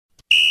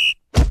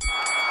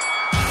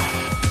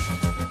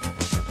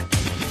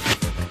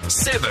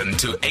7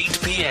 to 8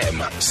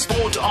 p.m.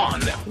 Sport On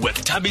with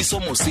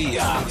Thabiso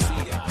Mosia.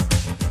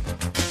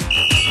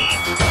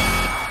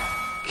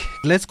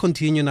 Let's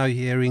continue now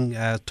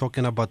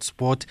talking about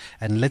sport,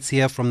 and let's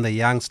hear from the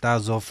young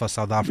stars of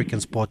South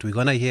African sport. We're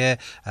going to hear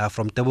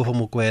from Teboho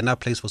Mokoena,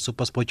 plays for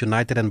SuperSport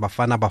United and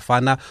Bafana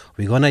Bafana.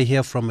 We're going to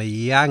hear from a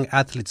young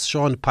athlete,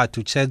 Sean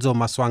Patuchedzo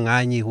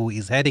Maswanganyi, who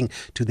is heading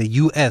to the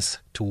US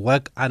to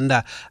work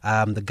under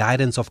the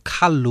guidance of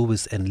Carl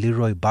Lewis and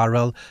Leroy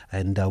Burrell,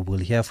 and we'll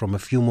hear from a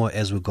few more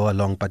as we go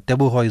along. But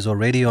Teboho is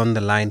already on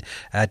the line.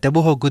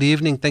 Teboho, good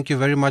evening. Thank you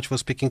very much for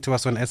speaking to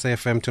us on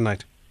SAFM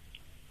tonight.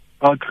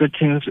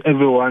 Greetings,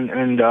 everyone,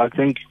 and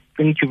thank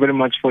you very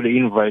much for the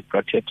invite,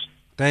 Pratet.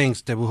 Thanks,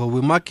 Teboho.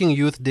 We're marking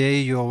Youth Day.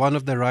 You're one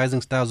of the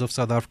rising stars of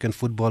South African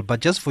football. But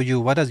just for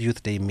you, what does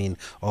Youth Day mean?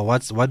 Or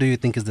what do you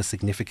think is the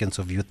significance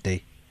of Youth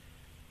Day?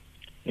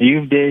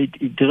 Youth Day,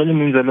 it really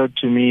means a lot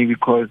to me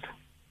because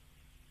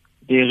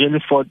they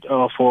really fought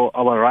for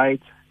our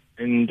rights.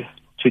 And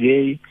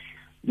today,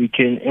 we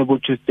can able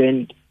to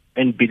stand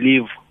and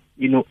believe,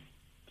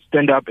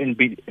 stand up and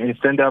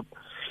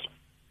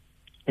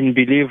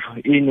believe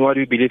in what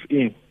we believe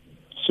in.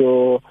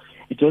 So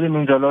it really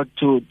means a lot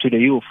to the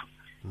youth.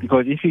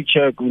 Because if you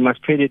check, we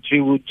must pay the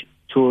tribute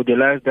to the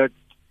lives that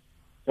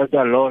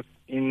are lost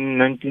in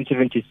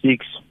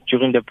 1976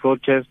 during the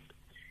protest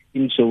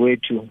in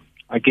Soweto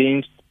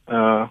against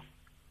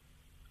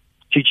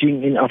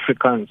teaching in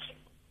Afrikaans.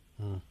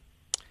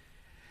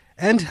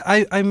 And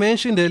I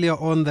mentioned earlier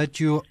on that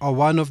you are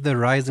one of the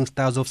rising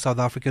stars of South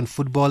African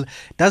football.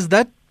 Does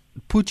that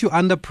put you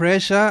under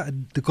pressure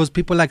because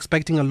people are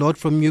expecting a lot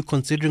from you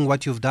considering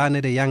what you've done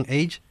at a young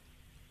age?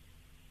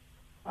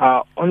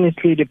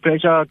 Honestly, the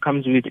pressure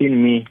comes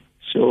within me.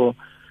 So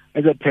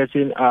as a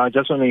person, I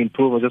just want to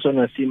improve. I just want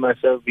to see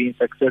myself being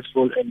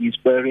successful and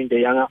inspiring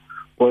the younger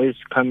boys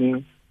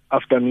coming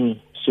after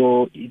me.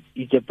 So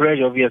it's a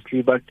pressure,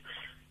 obviously, but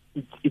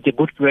it's a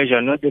good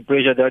pressure, not the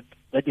pressure that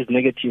is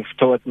negative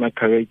towards my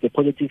career. It's a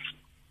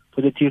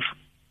positive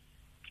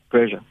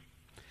pressure.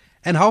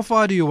 And how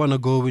far do you want to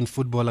go in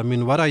football? I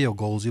mean, what are your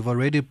goals? You've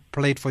already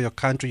played for your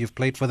country. You've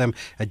played for them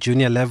at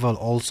junior level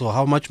also.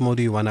 How much more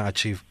do you want to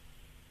achieve?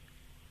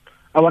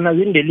 I want to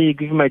win the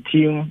league with my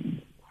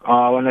team.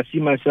 I want to see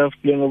myself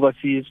playing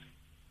overseas.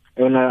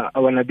 I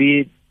want to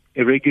be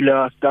a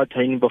regular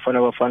starter in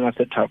Bafana Bafana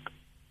setup.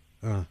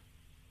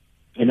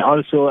 And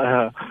also,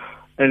 I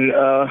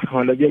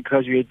want to be a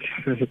graduate.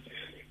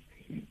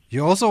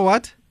 You also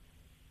what?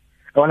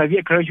 I want to be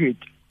a graduate.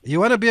 You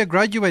want to be a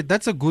graduate?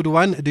 That's a good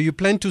one. Do you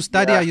plan to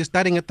study? Yeah. Are you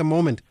studying at the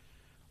moment?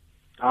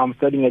 I'm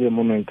studying at the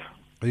moment.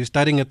 Are you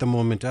studying at the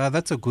moment?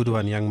 That's a good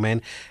one, young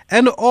man.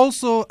 And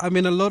also, I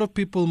mean, a lot of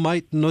people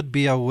might not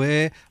be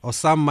aware, or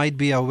some might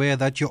be aware,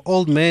 that your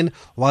old man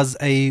was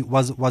a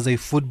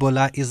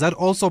footballer. Is that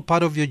also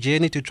part of your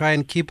journey to try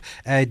and keep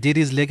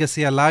Didi's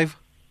legacy alive?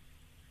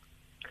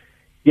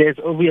 Yes,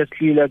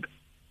 obviously. Like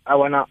I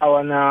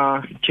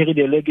wanna carry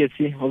the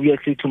legacy,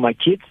 obviously, to my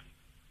kids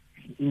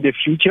in the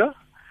future.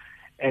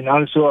 And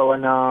also, I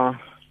want to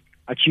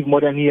achieve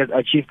more than he has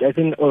achieved. I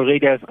think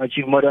already has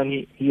achieved more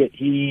than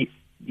he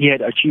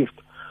had achieved.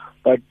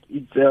 But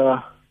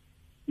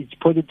it's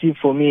positive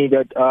for me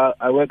that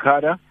I work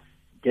harder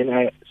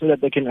so that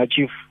I can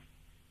achieve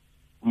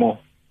more.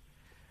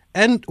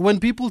 And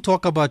when people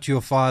talk about your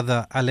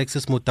father,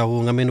 Alexis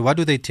Motaung, I mean, what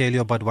do they tell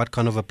you about what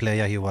kind of a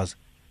player he was?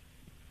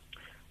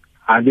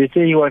 They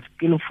say he was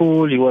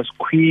skillful, he was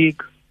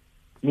quick,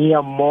 me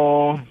I'm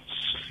more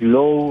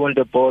slow on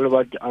the ball,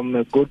 but I'm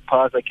a good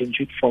pass. I can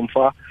shoot from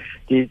far.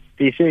 They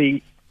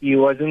say he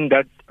wasn't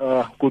that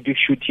good with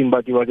shooting,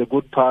 but he was a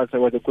good passer. He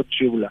was a good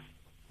dribbler.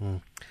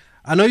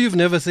 I know you've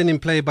never seen him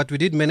play, but we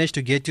did manage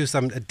to get you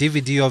some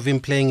DVD of him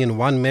playing in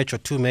one match or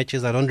two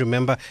matches. I don't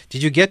remember.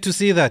 Did you get to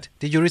see that?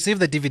 Did you receive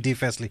the DVD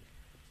firstly?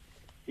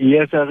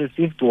 Yes, I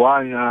received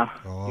one.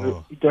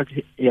 It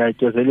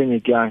was really a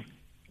guy.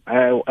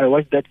 I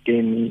watched that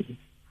game.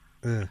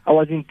 I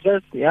was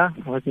impressed. Yeah,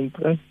 I was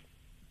impressed.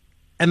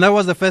 And that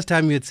was the first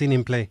time you had seen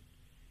him play?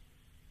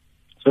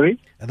 Sorry?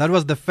 That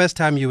was the first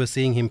time you were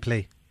seeing him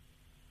play?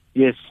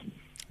 Yes.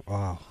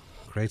 Wow,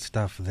 great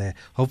stuff there.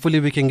 Hopefully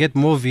we can get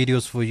more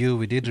videos for you.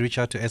 We did reach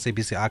out to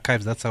SABC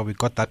Archives. That's how we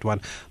got that one.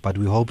 But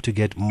we hope to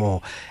get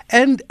more.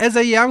 And as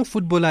a young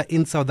footballer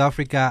in South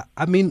Africa,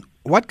 I mean,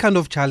 what kind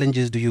of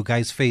challenges do you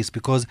guys face?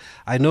 Because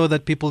I know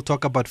that people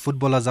talk about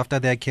footballers after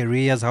their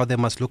careers, how they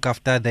must look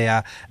after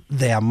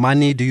their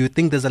money. Do you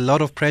think there's a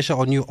lot of pressure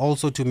on you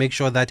also to make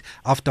sure that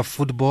after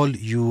football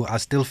you are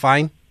still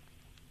fine?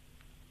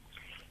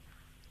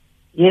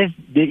 Yes,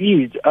 there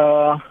is.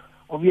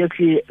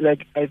 Obviously,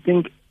 like I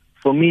think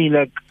for me,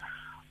 like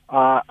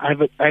I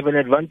have an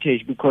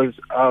advantage because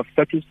I've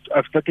started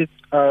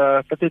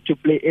to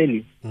play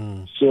early,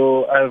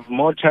 so I have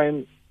more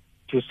time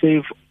to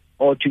save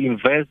or to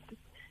invest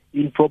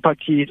in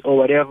properties or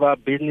whatever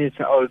business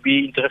I'll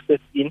be interested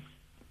in.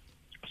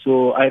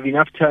 So I have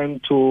enough time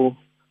to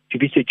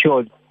be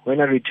secured. When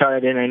I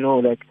retire, then I know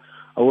like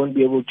I won't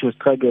be able to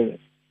struggle.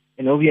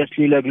 And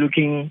obviously, like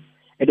looking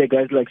at the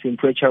guys like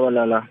Simpre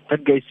Chawalala,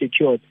 that guy is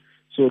secured.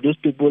 So those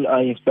people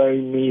are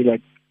inspiring me,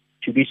 like,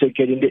 to be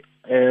secured in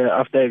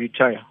after I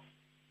retire.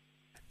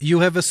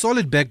 You have a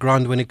solid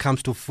background when it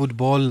comes to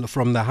football,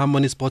 from the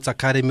Harmony Sports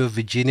Academy,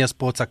 Virginia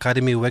Sports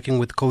Academy, working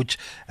with Coach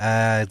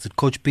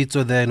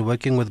Pitso there and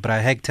working with Bra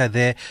Hector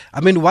there. I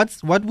mean,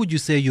 what would you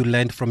say you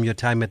learned from your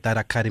time at that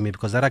academy?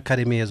 Because that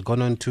academy has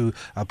gone on to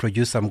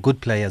produce some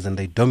good players and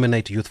they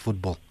dominate youth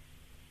football.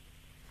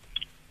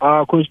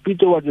 Coach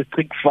Pitso was a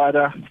strict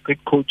father,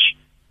 strict coach.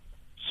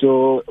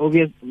 So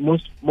obviously,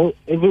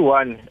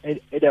 everyone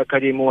at the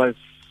academy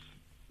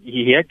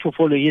he had to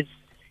follow his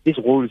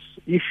rules.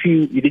 If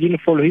you didn't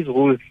follow his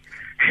rules,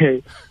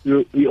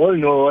 we all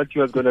know what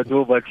you are gonna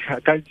do. But I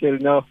can't tell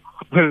now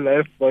on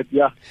life. But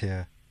yeah.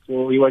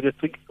 So he was a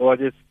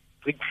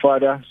strict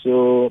father.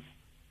 So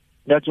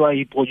that's why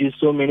he produced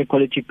so many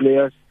quality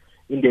players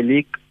in the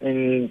league.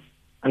 And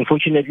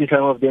unfortunately,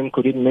 some of them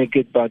couldn't make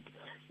it. But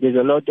there's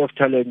a lot of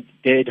talent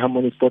there at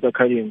Harmony Sport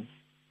Academy.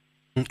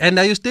 And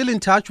are you still in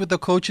touch with the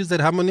coaches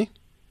at Harmony?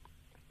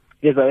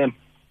 Yes, I am.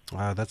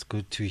 Wow, that's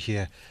good to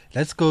hear.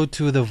 Let's go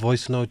to the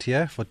voice note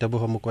here for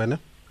Teboho Mokoena.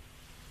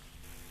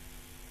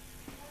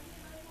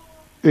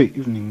 Hey,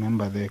 evening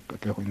member there,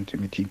 Katlego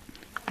Intimity.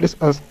 Please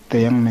ask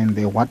the young man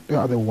there what's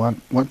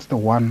the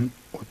one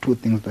or two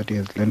things that he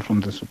has learned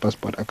from the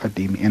SuperSport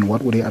Academy, and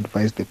what would he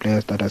advise the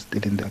players that are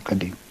still in the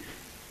academy?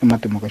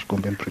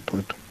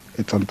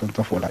 It's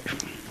Antanza for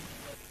life.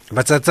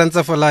 But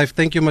Tsantsa for life.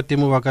 Thank you,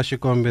 Matimu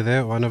Wakashikombe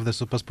there, one of the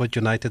SuperSport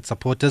United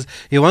supporters.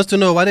 He wants to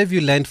know, what have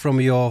you learned from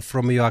your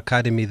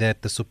academy there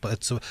at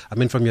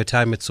from your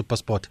time at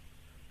SuperSport?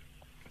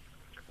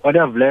 What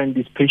I've learned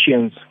is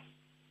patience.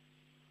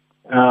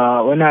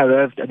 When I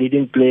arrived, I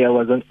didn't play. I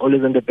was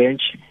always on the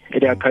bench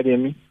at the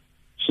academy.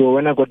 So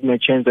when I got my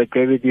chance, I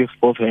grabbed it with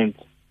both hands.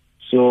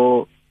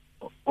 So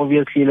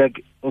obviously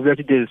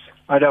there's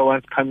other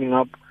ones coming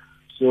up.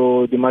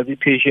 So they must be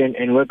patient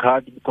and work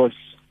hard, because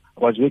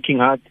I was working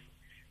hard.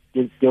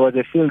 There was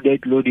a field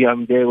at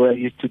Lodium there where I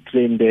used to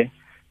train there.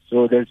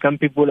 So there's some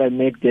people I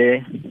met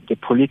there, the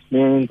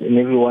policemen and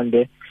everyone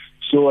there.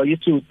 So I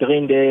used to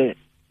train there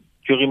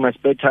during my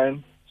spare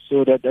time,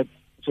 so that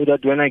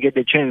when I get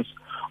the chance,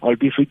 I'll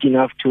be fit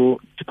enough to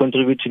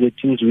contribute to the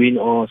team's win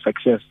or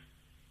success.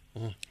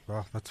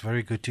 Well, that's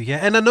very good to hear.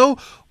 And I know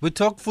we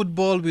talk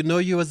football, we know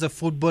you as a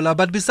footballer,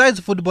 but besides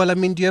football, I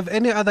mean, do you have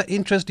any other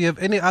interest? Do you have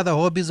any other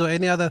hobbies or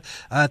any other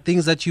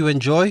things that you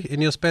enjoy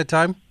in your spare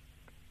time?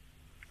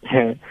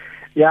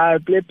 Yeah, I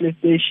play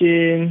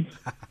PlayStation.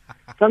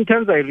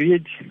 Sometimes I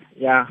read,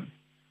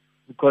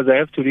 because I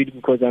have to read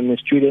because I'm a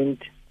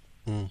student.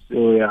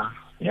 So,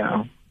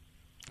 yeah.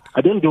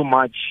 I don't do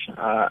much.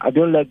 I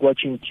don't like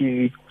watching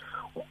TV.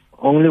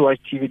 Only watch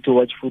TV to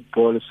watch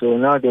football. So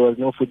now there was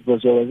no football,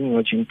 so I wasn't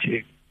watching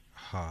TV.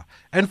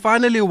 And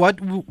finally, what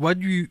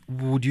would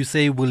you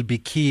say will be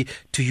key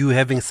to you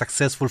having a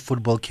successful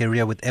football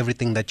career with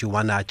everything that you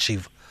want to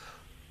achieve?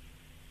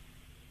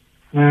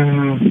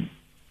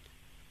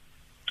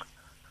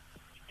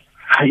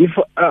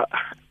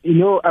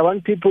 I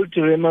want people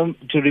to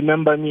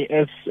remember me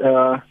as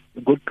a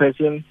good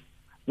person,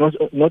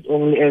 not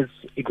only as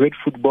a great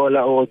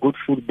footballer or a good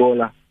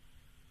footballer.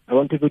 I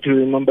want people to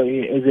remember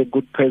me as a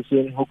good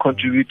person who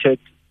contributed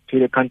to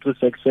the country's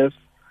success.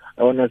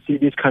 I want to see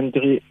this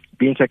country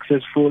being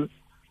successful,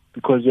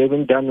 because they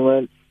haven't done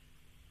well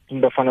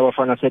in the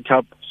Bafana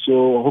setup.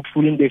 So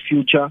hopefully in the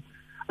future,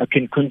 I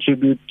can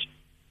contribute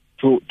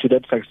to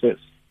that success.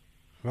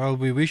 Well,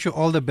 we wish you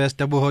all the best,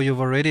 Teboho. You've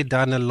already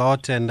done a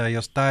lot, and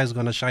your star is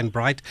going to shine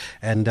bright,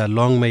 and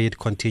long may it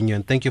continue.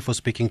 And thank you for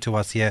speaking to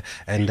us here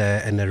and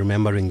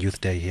remembering Youth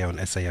Day here on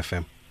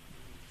SAFM.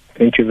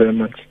 Thank you very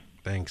much.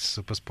 Thanks.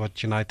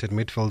 SuperSport United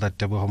midfielder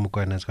Teboho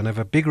Mokoena is going to have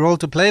a big role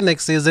to play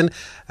next season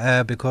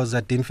because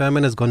Dean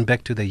Furman has gone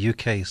back to the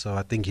UK. So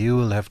I think he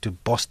will have to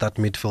boss that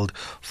midfield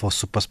for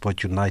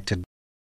SuperSport United.